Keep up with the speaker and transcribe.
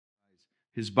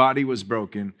his body was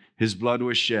broken, his blood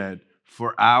was shed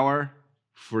for our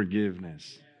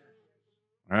forgiveness.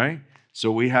 All right?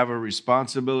 So we have a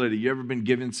responsibility. You ever been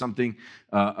given something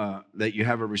that you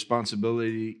have a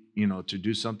responsibility, to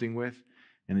do something with?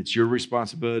 And it's your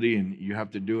responsibility and you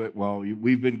have to do it. Well,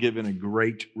 we've been given a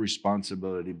great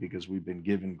responsibility because we've been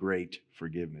given great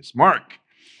forgiveness. Mark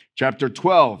chapter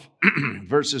 12,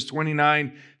 verses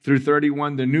 29 through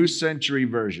 31, the New Century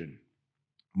Version.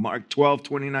 Mark 12,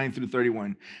 29 through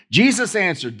 31. Jesus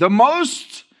answered, the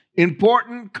most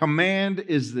important command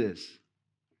is this.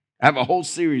 I have a whole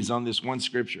series on this one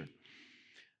scripture.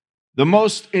 The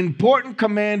most important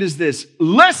command is this.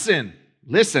 Listen,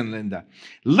 Linda.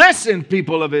 Listen,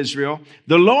 people of Israel.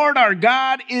 The Lord our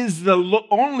God is the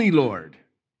only Lord.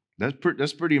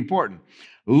 That's pretty important.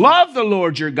 Love the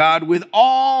Lord your God with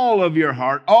all of your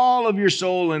heart, all of your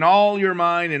soul, and all your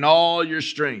mind, and all your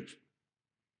strength.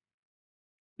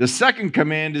 The second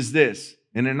command is this.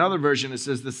 In another version, it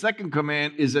says the second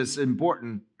command is as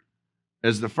important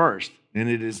as the first, and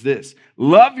it is this.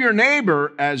 Love your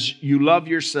neighbor as you love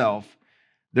yourself.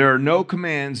 There are no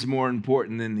commands more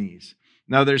important than these.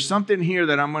 Now, there's something here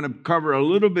that I'm going to cover a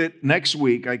little bit next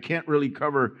week. I can't really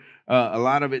cover a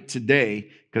lot of it today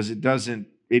because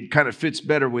it kind of fits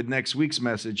better with next week's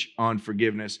message on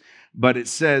forgiveness. But it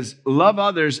says, love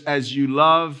others as you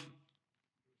love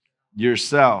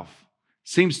yourself.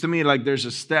 Seems to me like there's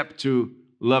a step to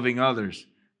loving others.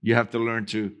 You have to learn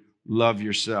to love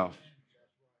yourself.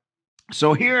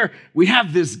 So here we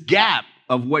have this gap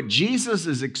of what Jesus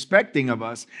is expecting of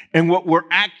us and what we're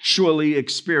actually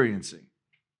experiencing.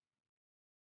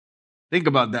 Think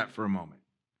about that for a moment.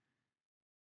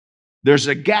 There's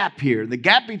a gap here, the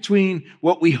gap between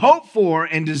what we hope for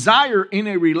and desire in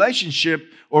a relationship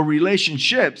or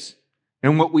relationships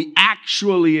and what we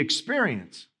actually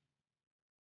experience.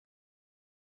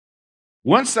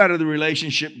 One side of the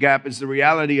relationship gap is the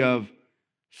reality of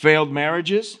failed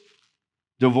marriages,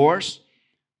 divorce,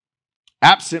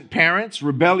 absent parents,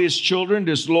 rebellious children,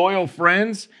 disloyal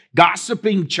friends,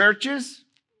 gossiping churches,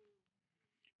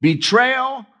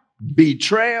 betrayal.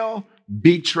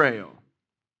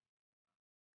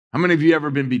 How many of you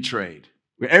ever been betrayed?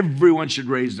 Everyone should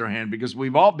raise their hand because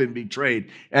we've all been betrayed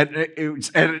at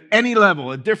any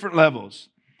level, at different levels.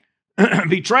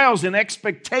 Betrayal is an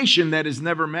expectation that is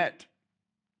never met.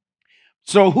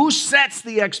 So who sets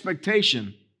the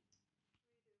expectation?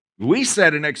 We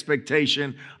set an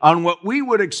expectation on what we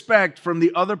would expect from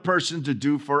the other person to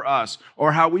do for us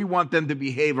or how we want them to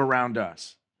behave around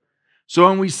us. So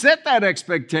when we set that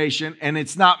expectation and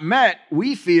it's not met,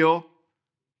 we feel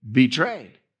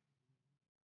betrayed.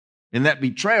 And that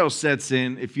betrayal sets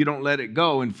in if you don't let it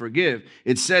go and forgive.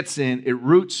 It sets in, it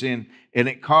roots in, and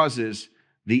it causes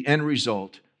the end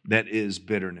result that is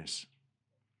bitterness.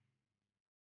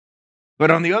 But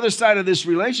on the other side of this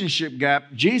relationship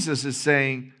gap, Jesus is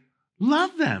saying,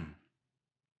 love them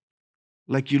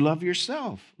like you love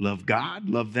yourself. Love God,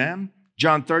 love them.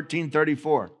 John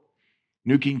 13:34,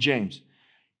 New King James.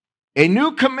 A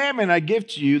new commandment I give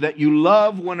to you, that you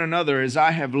love one another as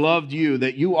I have loved you,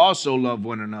 that you also love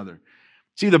one another.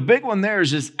 See, the big one there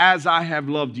is as I have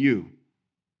loved you.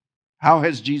 How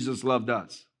has Jesus loved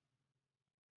us?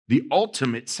 The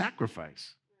ultimate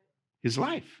sacrifice, his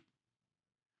life.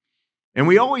 And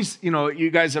we always,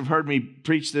 you guys have heard me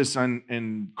preach this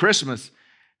in Christmas.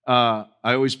 I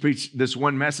always preach this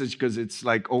one message because it's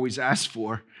like always asked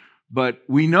for. But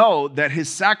we know that his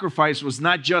sacrifice was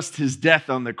not just his death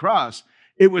on the cross.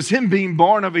 It was him being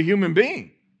born of a human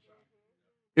being.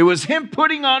 It was him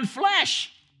putting on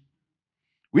flesh.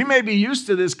 We may be used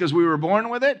to this because we were born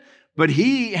with it, but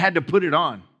he had to put it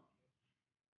on.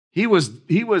 He was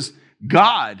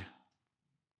God,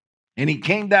 and he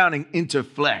came down into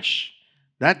flesh.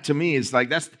 That to me is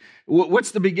like,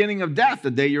 what's the beginning of death?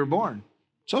 The day you're born.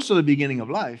 It's also the beginning of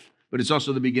life, but it's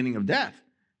also the beginning of death,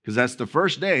 because that's the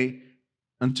first day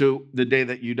until the day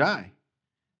that you die.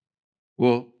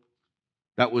 Well,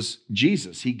 that was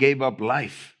Jesus. He gave up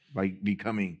life by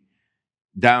becoming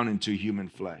down into human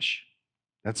flesh.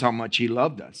 That's how much he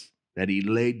loved us, that he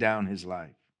laid down his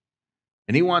life.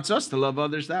 And he wants us to love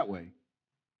others that way.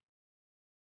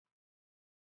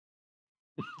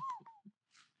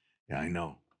 Yeah, I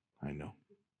know.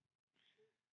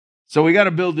 So we got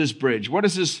to build this bridge. What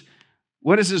does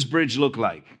this bridge look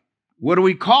like? What do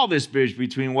we call this bridge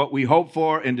between what we hope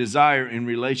for and desire in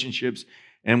relationships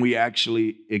and we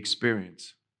actually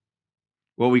experience?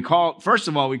 Well, first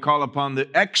of all, we call upon the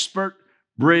expert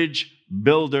bridge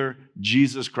builder,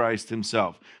 Jesus Christ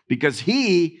himself, because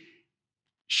he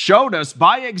showed us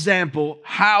by example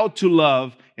how to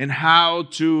love and how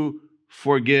to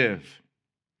forgive.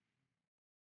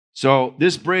 So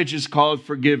this bridge is called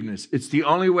forgiveness. It's the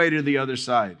only way to the other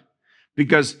side.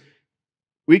 Because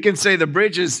we can say the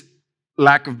bridge is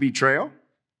lack of betrayal.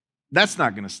 That's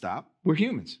not going to stop. We're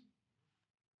humans.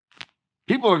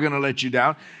 People are going to let you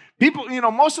down. People,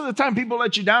 most of the time people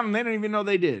let you down and they don't even know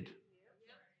they did.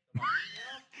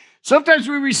 Sometimes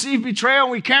we receive betrayal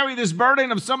and we carry this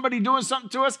burden of somebody doing something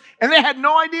to us and they had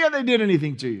no idea they did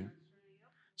anything to you.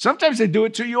 Sometimes they do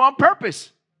it to you on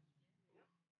purpose.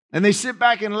 And they sit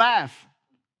back and laugh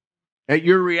at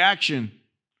your reaction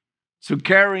to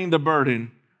carrying the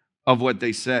burden of what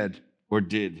they said or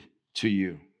did to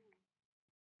you.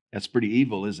 That's pretty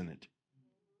evil, isn't it?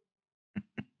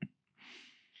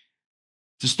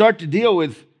 To start to deal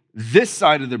with this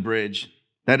side of the bridge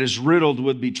that is riddled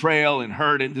with betrayal and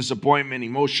hurt and disappointment,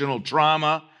 emotional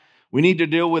trauma, we need to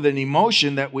deal with an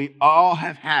emotion that we all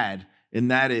have had,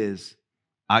 and that is,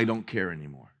 I don't care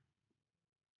anymore.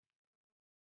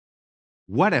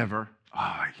 Whatever.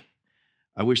 Oh,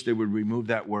 I wish they would remove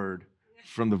that word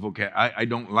from the vocabulary. I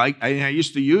don't like, I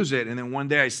used to use it, and then one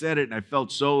day I said it, and I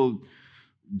felt so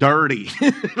dirty,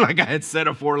 like I had said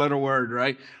a 4-letter word,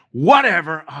 right?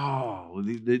 Whatever. Oh,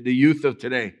 the youth of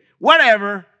today.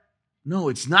 Whatever. No,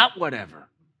 it's not whatever.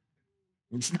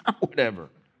 It's not whatever.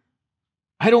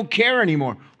 I don't care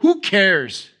anymore. Who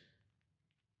cares?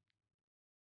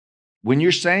 When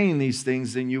you're saying these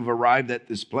things, then you've arrived at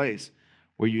this place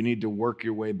where you need to work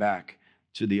your way back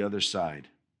to the other side.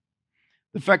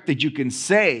 The fact that you can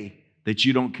say that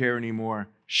you don't care anymore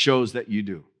shows that you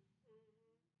do.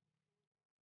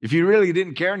 If you really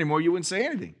didn't care anymore, you wouldn't say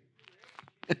anything.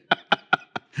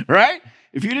 Right?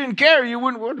 If you didn't care, you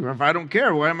wouldn't. If I don't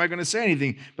care, why am I going to say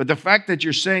anything? But the fact that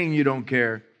you're saying you don't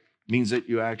care means that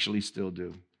you actually still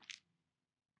do.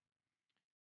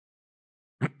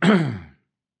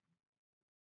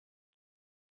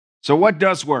 So what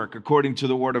does work according to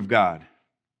the Word of God?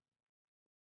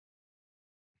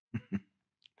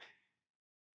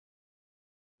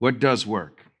 What does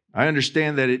work? I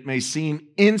understand that it may seem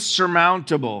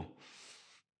insurmountable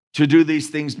to do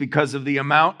these things because of the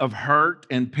amount of hurt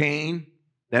and pain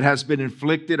that has been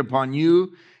inflicted upon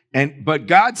you. But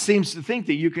God seems to think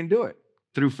that you can do it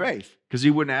through faith, because He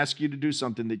wouldn't ask you to do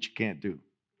something that you can't do.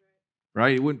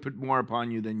 Right? He wouldn't put more upon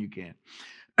you than you can.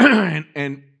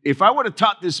 And if I would have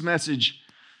taught this message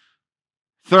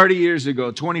 30 years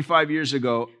ago, 25 years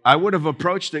ago, I would have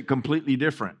approached it completely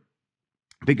different.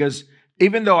 Because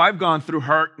even though I've gone through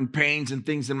hurt and pains and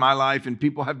things in my life, and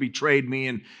people have betrayed me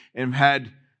and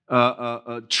had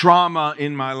trauma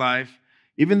in my life,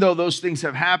 even though those things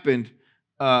have happened,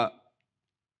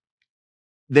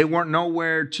 they weren't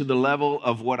nowhere to the level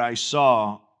of what I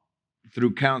saw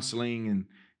through counseling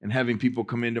and having people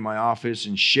come into my office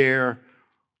and share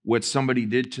what somebody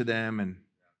did to them. And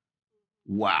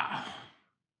wow.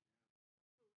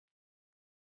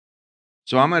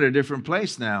 So I'm at a different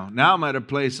place now. Now I'm at a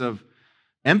place of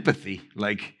empathy.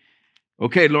 Like,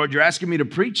 okay, Lord, you're asking me to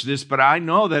preach this, but I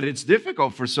know that it's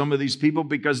difficult for some of these people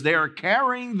because they are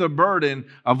carrying the burden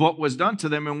of what was done to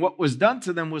them, and what was done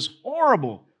to them was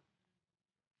horrible,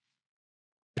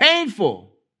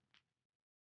 painful.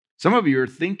 Some of you are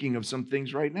thinking of some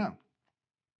things right now.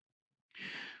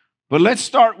 But let's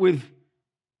start with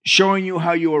showing you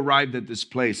how you arrived at this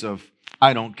place of,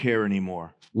 I don't care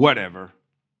anymore, whatever.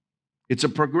 It's a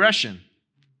progression.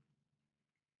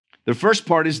 The first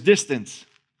part is distance.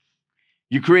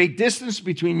 You create distance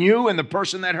between you and the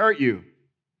person that hurt you.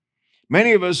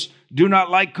 Many of us do not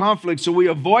like conflict, so we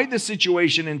avoid the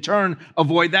situation, in turn,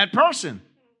 avoid that person.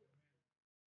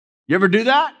 You ever do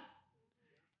that?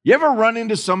 You ever run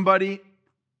into somebody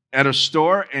at a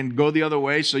store and go the other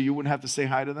way so you wouldn't have to say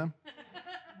hi to them?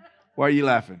 Why are you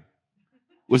laughing?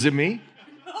 Was it me?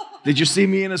 Did you see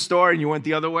me in a store and you went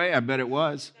the other way? I bet it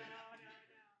was.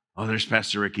 Oh, there's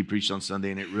Pastor Rick. He preached on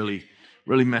Sunday and it really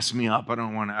messed me up.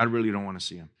 I really don't want to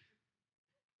see him.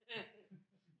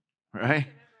 Right?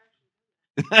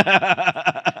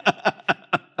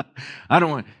 I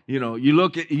don't want, you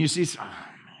look at, and you see, oh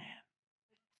man,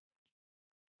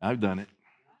 I've done it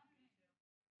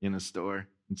in a store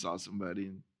and saw somebody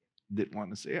and didn't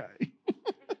want to say hi.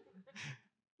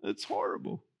 That's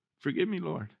horrible. Forgive me,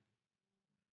 Lord.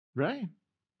 Right?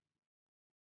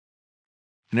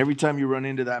 And every time you run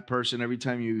into that person, every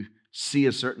time you see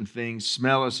a certain thing,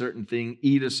 smell a certain thing,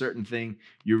 eat a certain thing,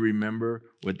 you remember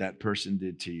what that person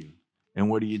did to you.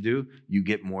 And what do? You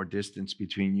get more distance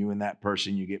between you and that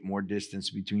person. You get more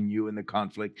distance between you and the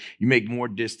conflict. You make more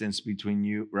distance between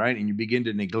you, right? And you begin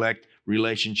to neglect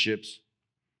relationships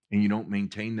and you don't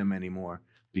maintain them anymore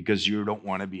because you don't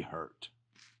want to be hurt.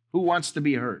 Who wants to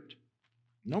be hurt?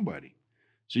 Nobody.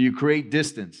 So you create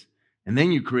distance and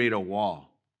then you create a wall.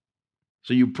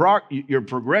 So your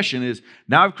progression is,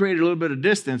 now I've created a little bit of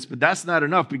distance, but that's not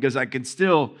enough because I can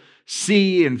still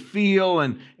see and feel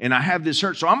and I have this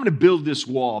hurt. So I'm going to build this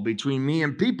wall between me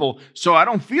and people so I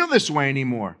don't feel this way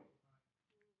anymore.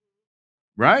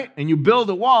 Right? And you build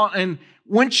a wall. And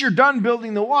once you're done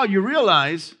building the wall, you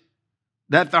realize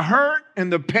that the hurt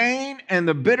and the pain and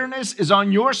the bitterness is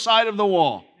on your side of the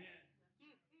wall.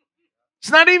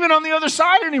 It's not even on the other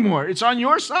side anymore. It's on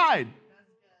your side.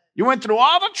 You went through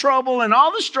all the trouble and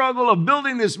all the struggle of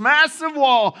building this massive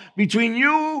wall between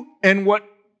you and what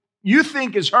you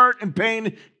think is hurt and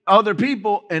pain other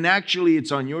people, and actually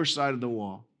it's on your side of the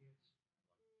wall.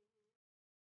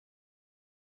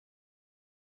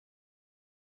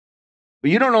 But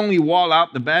you don't only wall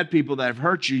out the bad people that have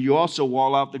hurt you, you also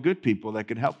wall out the good people that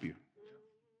could help you.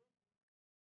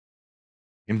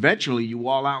 Eventually, you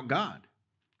wall out God.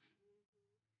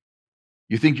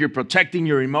 You think you're protecting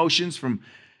your emotions from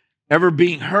ever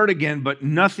being hurt again, but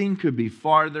nothing could be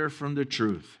farther from the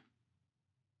truth.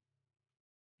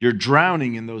 You're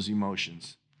drowning in those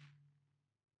emotions.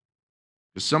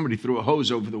 Because somebody threw a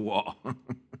hose over the wall.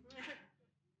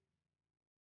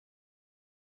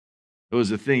 It was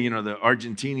a thing, the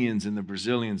Argentinians and the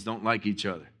Brazilians don't like each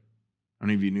other. I don't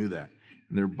know if you knew that.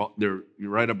 They're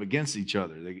right up against each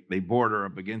other. They border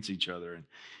up against each other. And,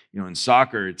 in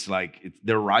soccer, it's like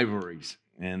they're rivalries.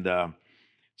 And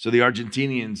so the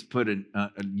Argentinians put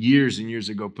years and years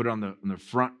ago, put on the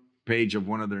front page of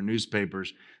one of their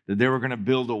newspapers that they were going to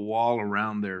build a wall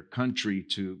around their country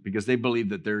because they believe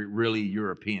that they're really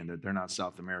European, that they're not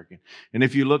South American. And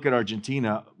if you look at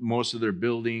Argentina, most of their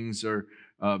buildings are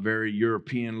very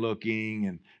European looking,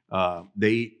 and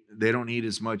they don't eat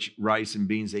as much rice and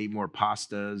beans. They eat more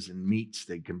pastas and meats.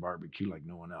 They can barbecue like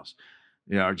no one else.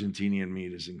 Yeah, Argentinian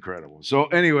meat is incredible. So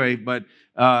anyway, but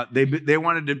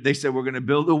they said we're going to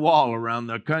build a wall around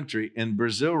the country, and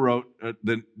Brazil wrote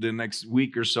the next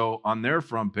week or so on their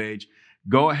front page,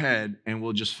 go ahead and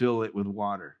we'll just fill it with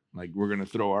water. Like we're going to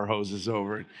throw our hoses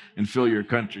over it and fill your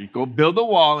country. Go build a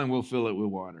wall and we'll fill it with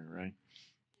water, right?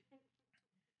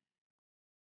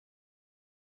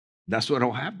 That's what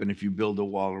will happen if you build a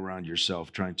wall around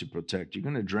yourself trying to protect. You're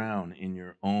going to drown in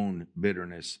your own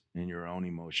bitterness and your own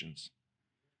emotions.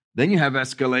 Then you have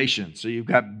escalation. So you've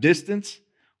got distance,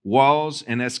 walls,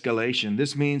 and escalation.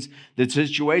 This means the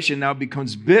situation now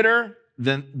becomes bigger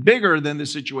than the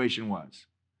situation was.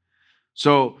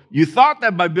 So you thought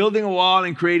that by building a wall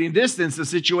and creating distance, the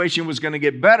situation was going to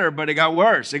get better, but it got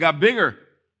worse. It got bigger.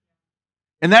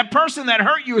 And that person that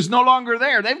hurt you is no longer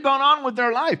there. They've gone on with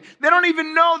their life. They don't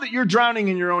even know that you're drowning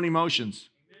in your own emotions.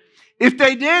 If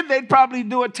they did, they'd probably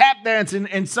do a tap dance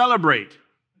and celebrate.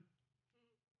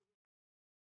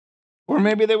 Or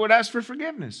maybe they would ask for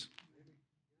forgiveness.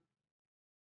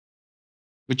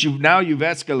 But you've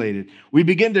escalated. We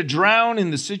begin to drown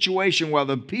in the situation while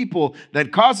the people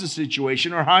that cause the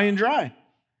situation are high and dry.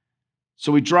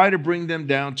 So we try to bring them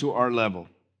down to our level.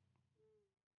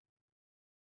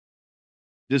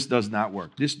 This does not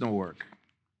work. This don't work.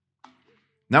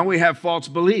 Now we have false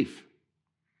belief.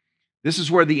 This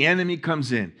is where the enemy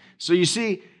comes in. So you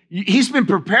see, he's been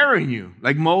preparing you,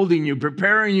 like molding you,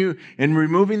 preparing you and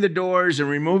removing the doors and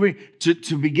removing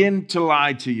to begin to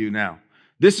lie to you now.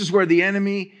 This is where the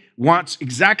enemy wants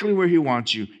exactly where he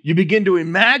wants you. You begin to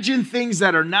imagine things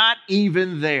that are not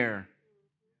even there.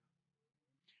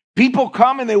 People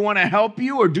come and they want to help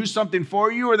you or do something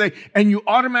for you, and you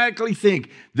automatically think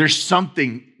there's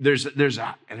something, there's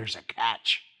a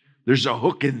catch. There's a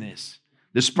hook in this.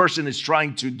 This person is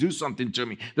trying to do something to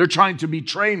me. They're trying to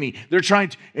betray me.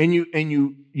 And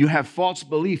you have false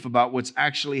belief about what's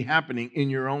actually happening in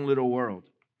your own little world.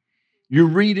 You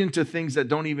read into things that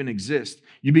don't even exist.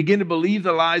 You begin to believe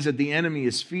the lies that the enemy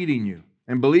is feeding you.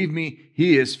 And believe me,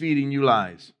 he is feeding you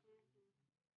lies.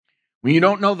 When you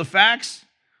don't know the facts,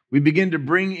 we begin to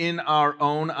bring in our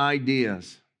own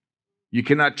ideas. You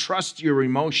cannot trust your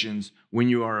emotions when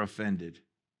you are offended.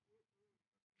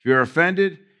 If you're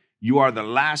offended, you are the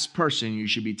last person you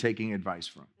should be taking advice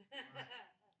from.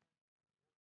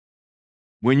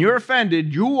 When you're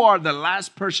offended, you are the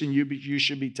last person you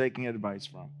should be taking advice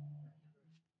from.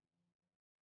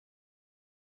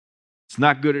 It's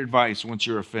not good advice once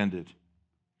you're offended.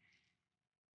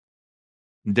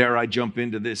 Dare I jump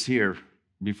into this here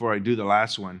before I do the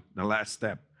last one, the last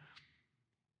step.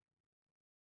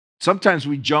 Sometimes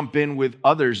we jump in with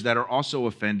others that are also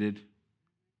offended.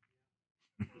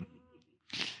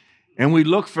 And we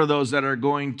look for those that are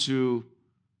going to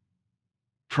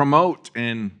promote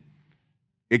and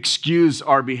excuse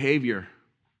our behavior.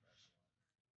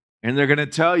 And they're going to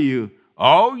tell you,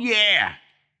 oh yeah,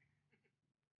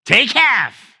 take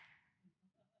half.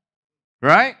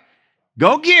 Right?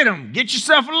 Go get them. Get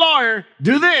yourself a lawyer.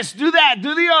 Do this, do that,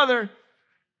 do the other.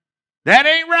 That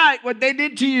ain't right. What they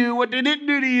did to you, what they didn't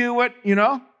do to you,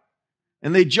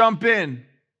 and they jump in.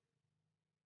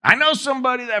 I know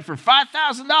somebody that for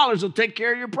 $5,000 will take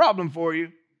care of your problem for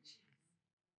you.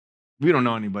 We don't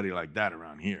know anybody like that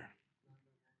around here.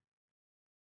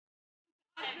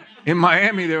 In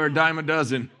Miami, they were a dime a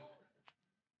dozen.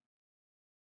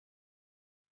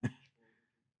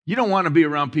 You don't want to be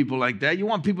around people like that. You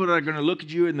want people that are going to look at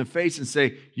you in the face and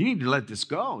say, you need to let this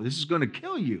go. This is going to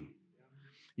kill you.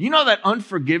 You know that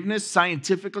unforgiveness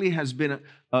scientifically has been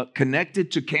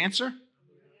connected to cancer?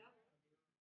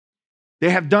 They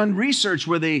have done research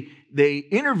where they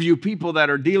interview people that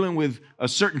are dealing with a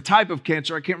certain type of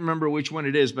cancer. I can't remember which one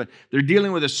it is, but they're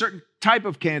dealing with a certain type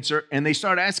of cancer, and they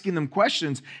start asking them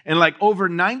questions, and like over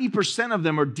 90% of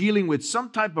them are dealing with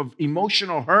some type of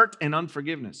emotional hurt and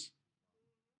unforgiveness.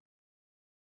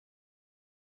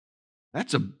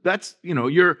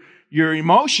 Your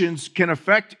emotions can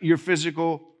affect your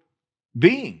physical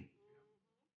being.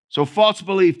 So false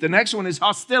belief. The next one is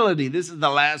hostility. This is the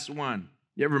last one.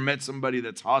 You ever met somebody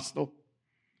that's hostile?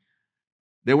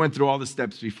 They went through all the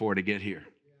steps before to get here.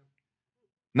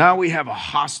 Now we have a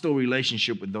hostile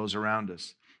relationship with those around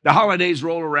us. The holidays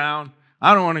roll around.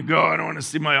 I don't want to go. I don't want to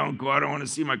see my uncle. I don't want to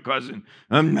see my cousin.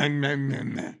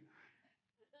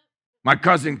 My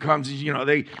cousin comes,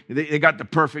 they got the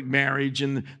perfect marriage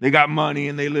and they got money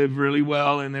and they live really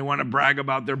well and they want to brag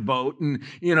about their boat and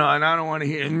I don't want to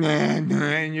hear,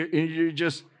 and you're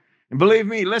just, and believe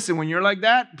me, listen, when you're like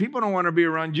that, people don't want to be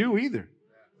around you either.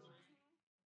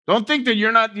 Don't think that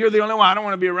you're the only one. I don't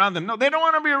want to be around them. No, they don't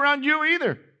want to be around you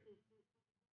either.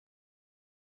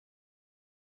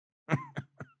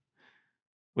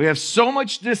 We have so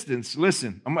much distance.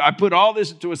 Listen, I put all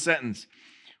this into a sentence.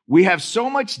 We have so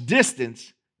much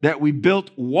distance that we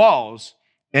built walls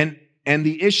and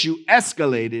the issue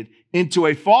escalated into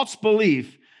a false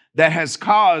belief that has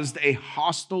caused a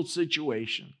hostile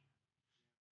situation.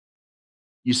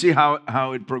 You see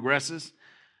how it progresses?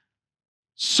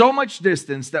 So much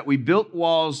distance that we built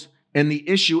walls and the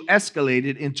issue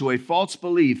escalated into a false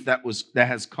belief that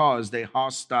has caused a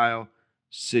hostile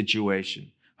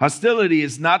situation. Hostility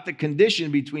is not the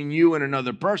condition between you and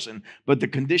another person, but the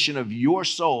condition of your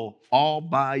soul all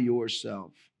by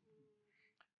yourself.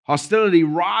 Hostility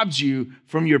robs you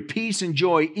from your peace and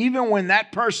joy, even when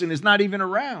that person is not even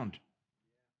around.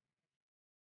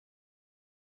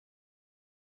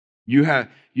 You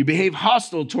behave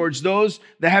hostile towards those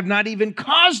that have not even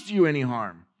caused you any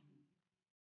harm.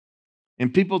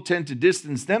 And people tend to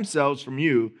distance themselves from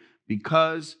you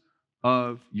because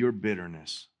of your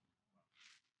bitterness.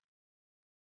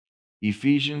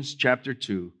 Ephesians chapter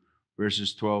 2,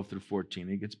 verses 12 through 14.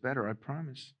 It gets better, I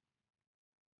promise.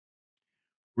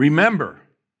 Remember,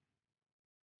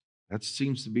 that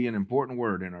seems to be an important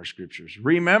word in our scriptures.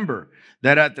 Remember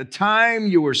that at the time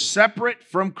you were separate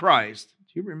from Christ.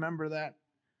 Do you remember that?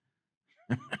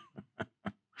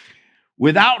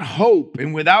 Without hope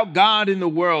and without God in the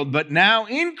world, but now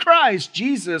in Christ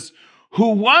Jesus,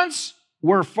 who once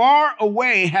were far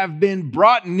away, have been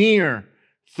brought near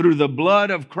through the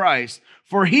blood of Christ.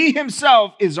 For he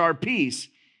himself is our peace,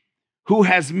 who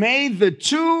has made the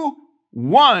two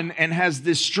one and has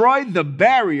destroyed the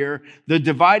barrier, the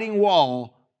dividing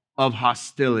wall of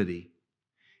hostility.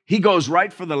 He goes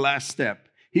right for the last step.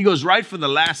 He goes right for the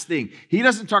last thing. He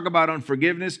doesn't talk about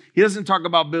unforgiveness. He doesn't talk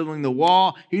about building the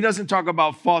wall. He doesn't talk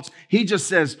about faults. He just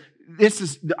says,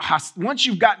 once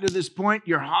you've gotten to this point,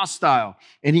 you're hostile.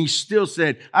 And he still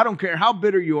said, I don't care how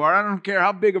bitter you are. I don't care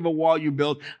how big of a wall you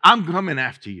build. I'm coming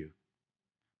after you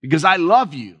because I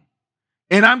love you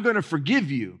and I'm going to forgive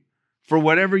you for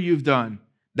whatever you've done.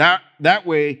 That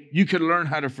way you can learn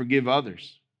how to forgive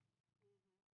others.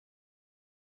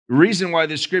 The reason why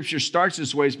this scripture starts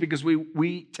this way is because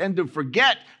we tend to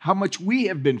forget how much we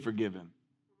have been forgiven.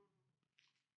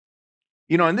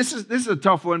 And this is a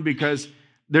tough one because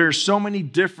there are so many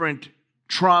different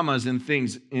traumas and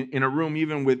things in a room,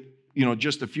 even with,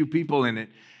 just a few people in it.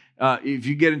 If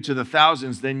you get into the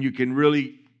thousands, then you can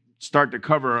really start to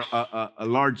cover a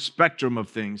large spectrum of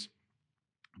things.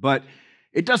 But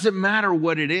it doesn't matter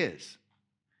what it is.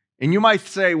 And you might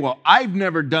say, well, I've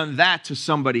never done that to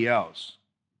somebody else.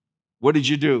 What did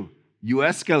you do? You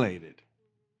escalated.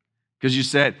 Because you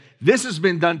said, this has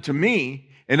been done to me,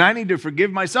 and I need to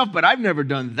forgive myself, but I've never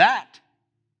done that.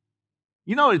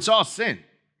 It's all sin.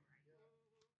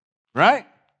 Right?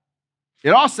 It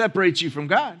all separates you from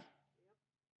God.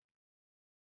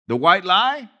 The white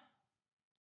lie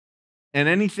and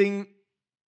anything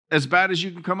as bad as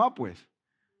you can come up with.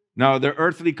 Now, there are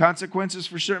earthly consequences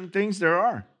for certain things. There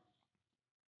are.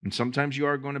 And sometimes you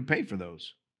are going to pay for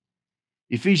those.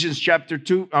 Ephesians chapter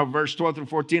 2, verse 12 through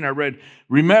 14, I read,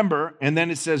 remember, and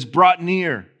then it says, brought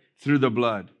near through the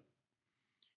blood.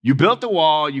 You built a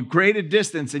wall, you created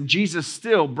distance, and Jesus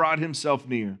still brought himself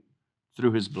near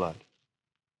through his blood.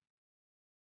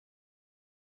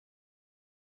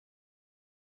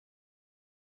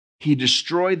 He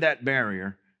destroyed that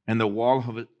barrier and the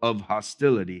wall of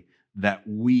hostility that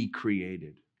we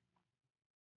created.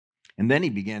 And then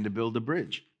he began to build a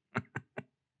bridge.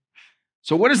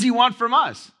 So what does he want from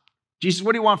us? Jesus,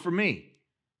 what do you want from me?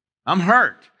 I'm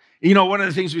hurt. You know, one of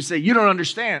the things we say, you don't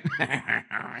understand.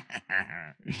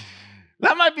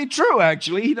 That might be true,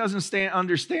 actually. He doesn't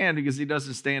understand because he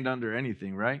doesn't stand under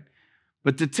anything, right?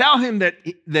 But to tell him that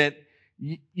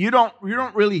you don't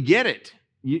really get it.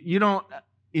 You don't,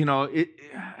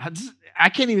 I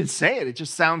can't even say it. It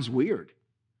just sounds weird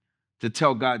to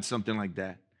tell God something like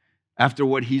that after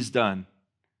what he's done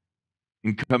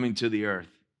in coming to the earth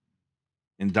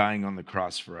and dying on the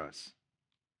cross for us.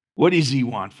 What does he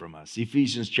want from us?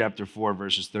 Ephesians chapter 4,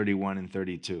 verses 31 and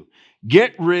 32.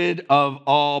 Get rid of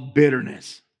all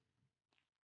bitterness.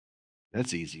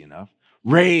 That's easy enough.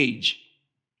 Rage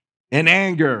and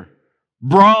anger,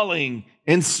 brawling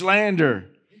and slander,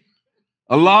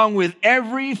 along with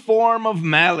every form of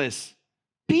malice.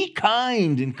 Be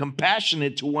kind and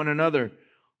compassionate to one another,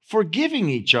 forgiving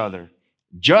each other,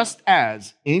 just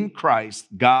as in Christ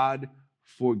God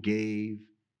forgave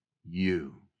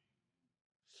you.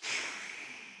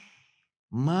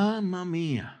 Mamma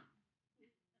mia.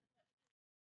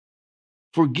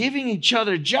 Forgiving each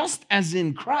other just as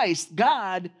in Christ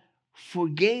God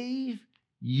forgave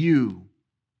you.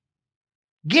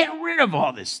 Get rid of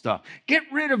all this stuff. Get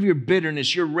rid of your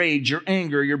bitterness, your rage, your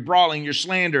anger, your brawling, your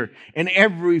slander, and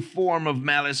every form of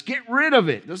malice. Get rid of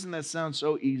it. Doesn't that sound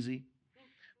so easy?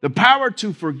 The power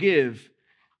to forgive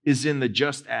is in the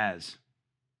just as.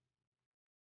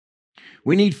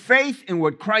 We need faith in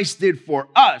what Christ did for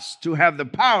us to have the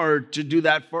power to do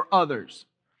that for others.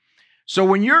 So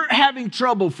when you're having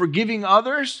trouble forgiving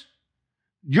others,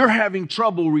 you're having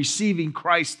trouble receiving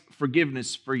Christ's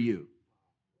forgiveness for you.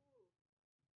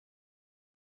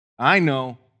 I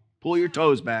know. Pull your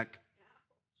toes back.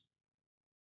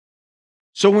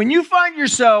 So when you find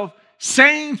yourself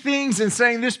saying things and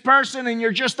saying this person and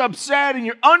you're just upset and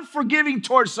you're unforgiving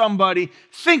towards somebody,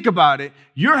 think about it.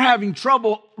 You're having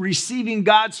trouble receiving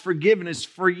God's forgiveness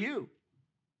for you.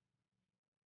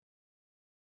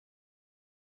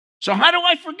 So how do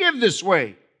I forgive this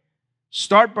way?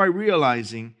 Start by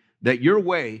realizing that your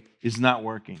way is not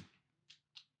working.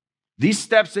 These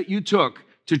steps that you took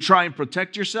to try and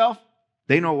protect yourself,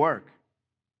 they don't work.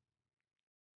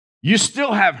 You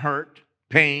still have hurt,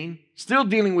 pain, still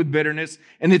dealing with bitterness,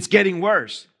 and it's getting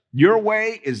worse. Your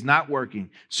way is not working.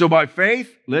 So by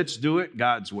faith, let's do it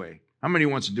God's way. How many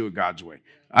wants to do it God's way?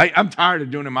 I'm tired of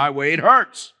doing it my way. It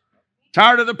hurts.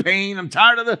 Tired of the pain. I'm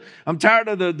tired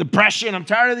of the depression. I'm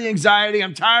tired of the anxiety.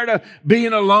 I'm tired of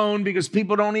being alone because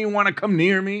people don't even want to come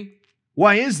near me.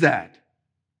 Why is that?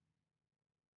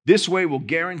 This way will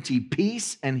guarantee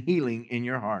peace and healing in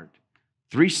your heart.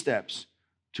 3 steps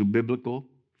to biblical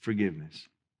forgiveness.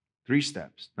 3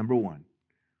 steps. Number 1,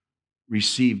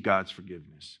 receive God's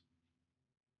forgiveness.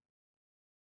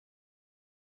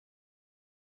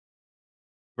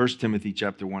 1 Timothy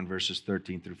chapter 1, verses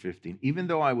 13 through 15. Even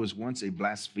though I was once a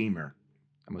blasphemer,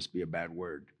 that must be a bad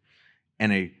word,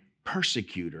 and a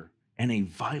persecutor and a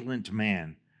violent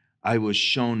man, I was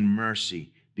shown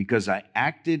mercy because I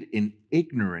acted in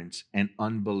ignorance and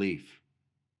unbelief.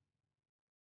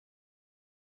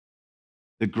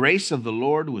 The grace of the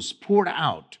Lord was poured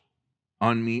out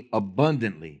on me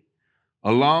abundantly,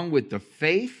 along with the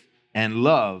faith and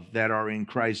love that are in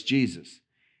Christ Jesus.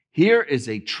 Here is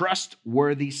a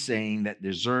trustworthy saying that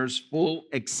deserves full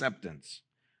acceptance.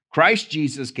 Christ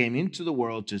Jesus came into the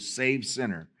world to save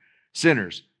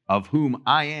sinners, of whom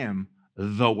I am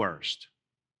the worst.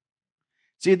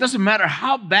 See, it doesn't matter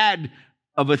how bad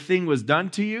of a thing was done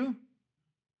to you,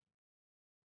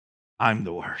 I'm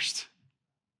the worst.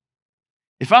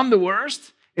 If I'm the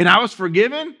worst and I was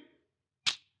forgiven,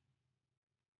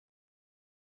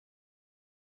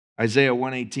 Isaiah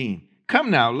 1:18,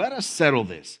 come now, let us settle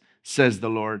this, says the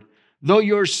Lord. Though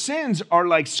your sins are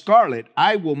like scarlet,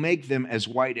 I will make them as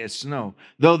white as snow.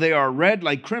 Though they are red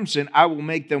like crimson, I will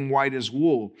make them white as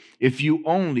wool, if you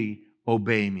only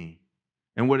obey me.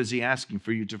 And what is he asking?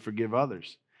 For you to forgive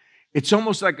others. It's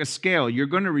almost like a scale. You're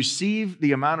going to receive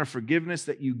the amount of forgiveness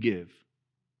that you give.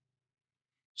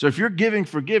 So if you're giving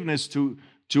forgiveness to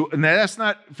and that's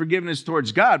not forgiveness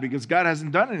towards God because God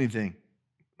hasn't done anything.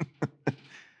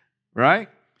 Right?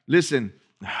 Listen,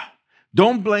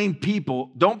 Don't blame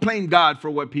people. Don't blame God for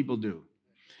what people do.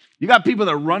 You got people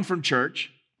that run from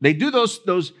church. They do those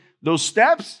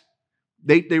steps.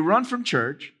 They run from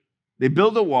church. They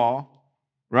build a wall,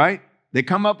 right? They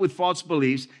come up with false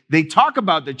beliefs. They talk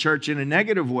about the church in a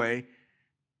negative way.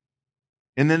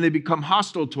 And then they become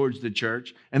hostile towards the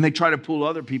church. And they try to pull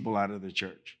other people out of the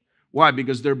church. Why?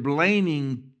 Because they're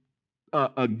blaming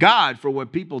God for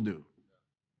what people do.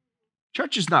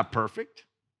 Church is not perfect.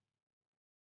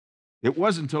 It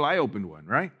was until I opened one,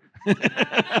 right?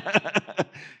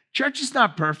 Church is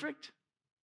not perfect.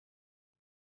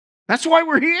 That's why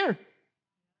we're here.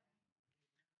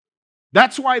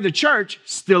 That's why the church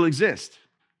still exists.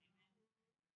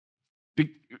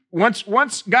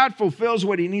 Once God fulfills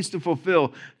what he needs to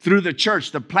fulfill through the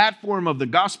church, the platform of the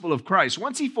gospel of Christ,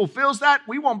 once he fulfills that,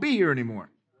 we won't be here anymore.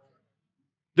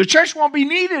 The church won't be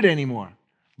needed anymore.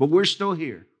 But we're still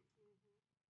here.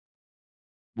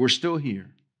 We're still here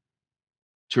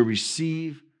to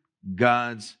receive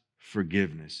God's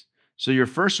forgiveness. So your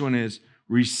first one is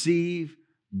receive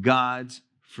God's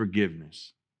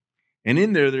forgiveness. And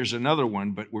in there's another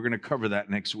one, but we're going to cover that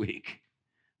next week.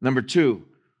 Number 2,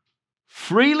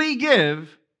 freely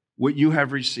give what you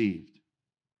have received.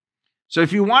 So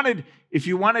if you wanted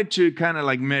to kind of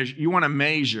like measure, you want to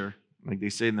measure, like they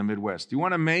say in the Midwest, you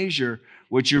want to measure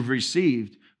what you've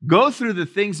received, go through the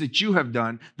things that you have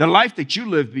done, the life that you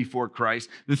lived before Christ,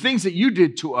 the things that you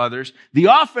did to others, the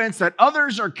offense that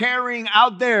others are carrying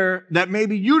out there that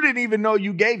maybe you didn't even know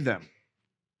you gave them.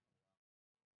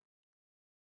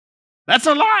 That's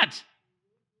a lot.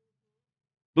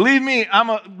 Believe me, I'm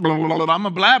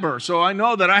a blabber, so I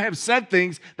know that I have said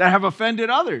things that have offended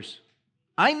others.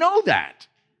 I know that.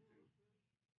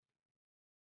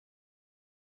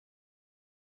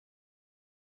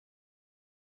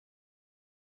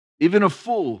 Even a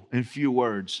fool in few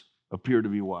words appear to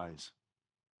be wise.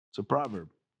 It's a proverb.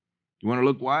 You want to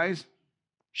look wise?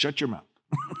 Shut your mouth.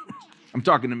 I'm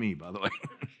talking to me, by the way.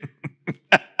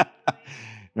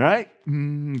 Right?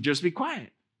 Just be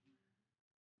quiet.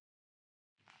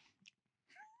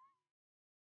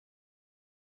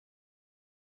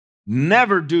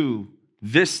 Never do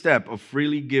this step of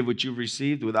freely give what you've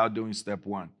received without doing step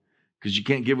 1. Because you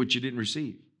can't give what you didn't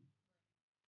receive.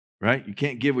 Right? You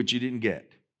can't give what you didn't get.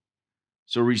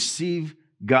 So receive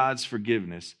God's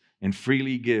forgiveness and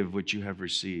freely give what you have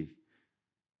received.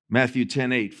 Matthew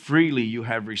 10:8, freely you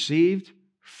have received,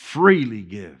 freely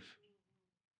give.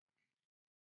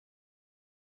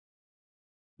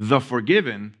 The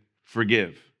forgiven,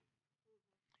 forgive.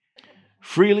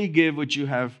 Freely give what you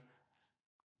have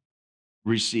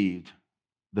received.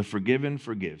 The forgiven,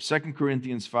 forgive. 2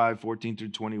 Corinthians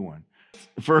 5:14-21.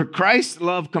 For Christ's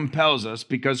love compels us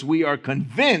because we are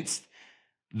convinced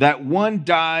that one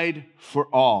died for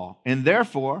all, and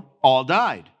therefore all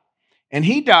died. And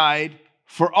he died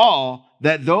for all,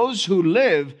 that those who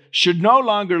live should no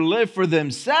longer live for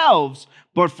themselves,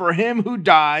 but for him who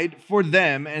died for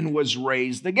them and was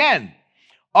raised again.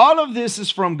 All of this is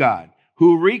from God,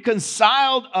 who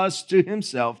reconciled us to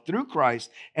himself through Christ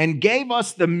and gave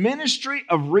us the ministry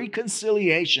of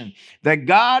reconciliation, that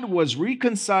God was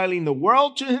reconciling the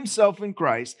world to himself in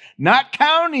Christ, not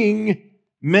counting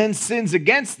men's sins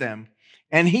against them,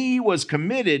 and he was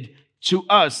committed to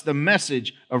us the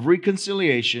message of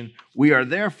reconciliation. We are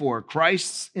therefore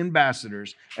Christ's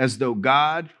ambassadors, as though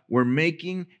God were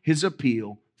making his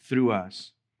appeal through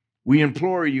us. We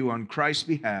implore you on Christ's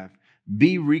behalf,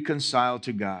 be reconciled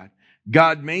to God.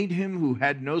 God made him who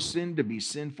had no sin to be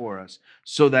sin for us,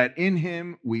 so that in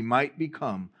him we might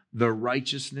become the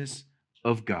righteousness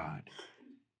of God.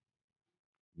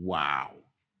 Wow.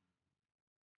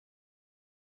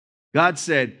 God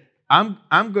said, I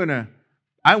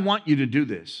want you to do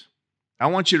this. I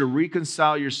want you to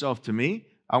reconcile yourself to me.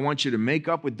 I want you to make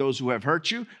up with those who have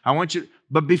hurt you.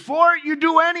 But before you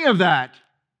do any of that,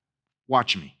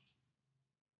 watch me.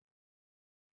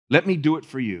 Let me do it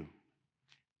for you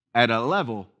at a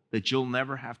level that you'll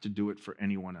never have to do it for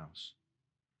anyone else.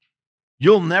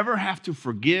 You'll never have to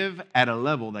forgive at a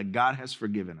level that God has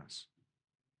forgiven us.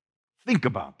 Think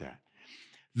about that.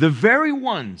 The very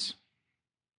ones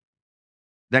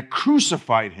that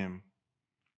crucified him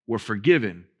were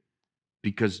forgiven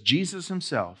because Jesus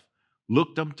himself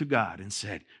looked up to God and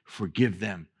said, forgive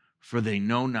them, for they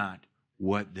know not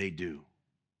what they do.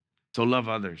 So love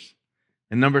others.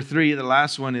 And number 3, the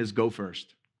last one is go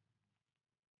first.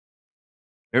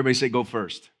 Everybody say go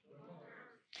first.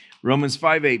 Romans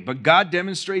 5:8, but God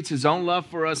demonstrates his own love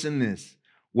for us in this: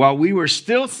 while we were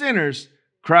still sinners,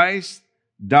 Christ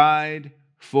died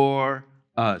for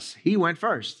us. He went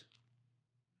first.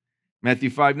 Matthew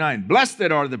 5:9. Blessed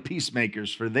are the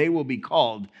peacemakers, for they will be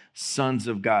called sons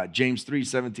of God. James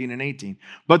 3:17 and 18.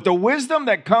 But the wisdom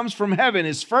that comes from heaven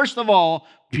is first of all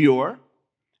pure,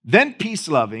 then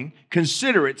peace-loving,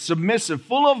 considerate, submissive,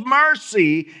 full of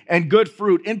mercy and good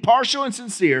fruit, impartial and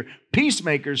sincere,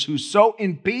 peacemakers who sow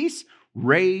in peace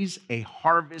raise a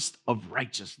harvest of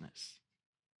righteousness.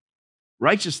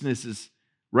 Righteousness is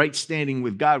right standing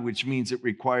with God, which means it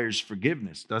requires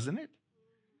forgiveness, doesn't it?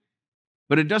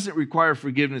 But it doesn't require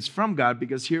forgiveness from God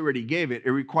because He already gave it.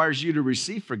 It requires you to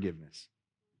receive forgiveness.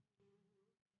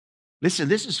 Listen,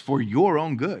 this is for your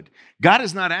own good. God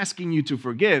is not asking you to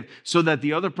forgive so that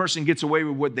the other person gets away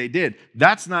with what they did.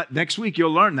 That's not, next week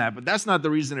you'll learn that, but that's not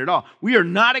the reason at all. We are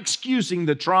not excusing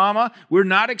the trauma. We're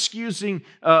not excusing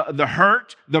the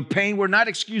hurt, the pain. We're not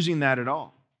excusing that at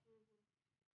all.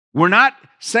 We're not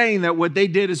saying that what they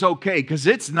did is okay, because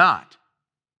it's not.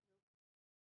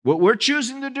 What we're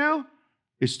choosing to do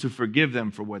is to forgive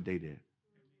them for what they did.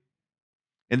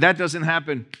 And that doesn't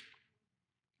happen.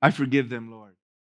 I forgive them, Lord.